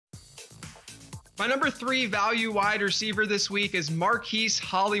My number 3 value wide receiver this week is Marquise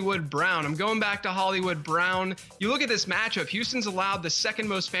Hollywood Brown. I'm going back to Hollywood Brown. You look at this matchup, Houston's allowed the second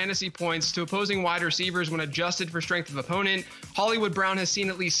most fantasy points to opposing wide receivers when adjusted for strength of opponent. Hollywood Brown has seen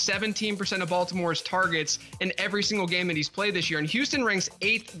at least 17% of Baltimore's targets in every single game that he's played this year. And Houston ranks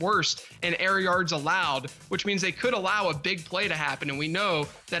 8th worst in air yards allowed, which means they could allow a big play to happen. And we know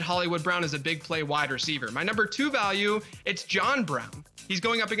that Hollywood Brown is a big play wide receiver. My number 2 value, it's John Brown. He's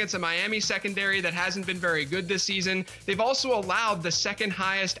going up against a Miami secondary that hasn't been very good this season. They've also allowed the second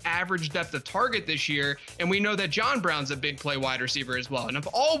highest average depth of target this year, and we know that John Brown's a big play wide receiver as well. And of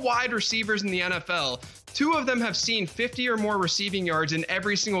all wide receivers in the NFL, 2 of them have seen 50 or more receiving yards in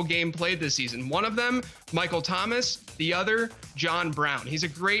every single game played this season. One of them, Michael Thomas, the other, John Brown. He's a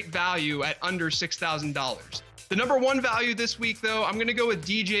great value at under $6,000. The number 1 value this week, though, I'm going to go with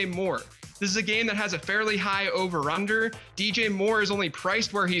DJ Moore. This is a game that has a fairly high over-under. DJ Moore is only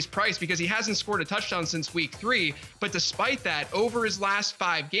priced where he's priced because he hasn't scored a touchdown since week 3. But despite that, over his last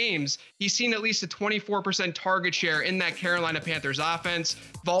 5 games, he's seen at least a 24% target share in that Carolina Panthers offense.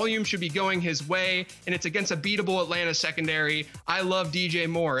 Volume should be going his way, and it's against a beatable Atlanta secondary. I love DJ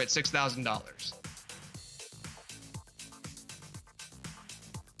Moore at $6,000.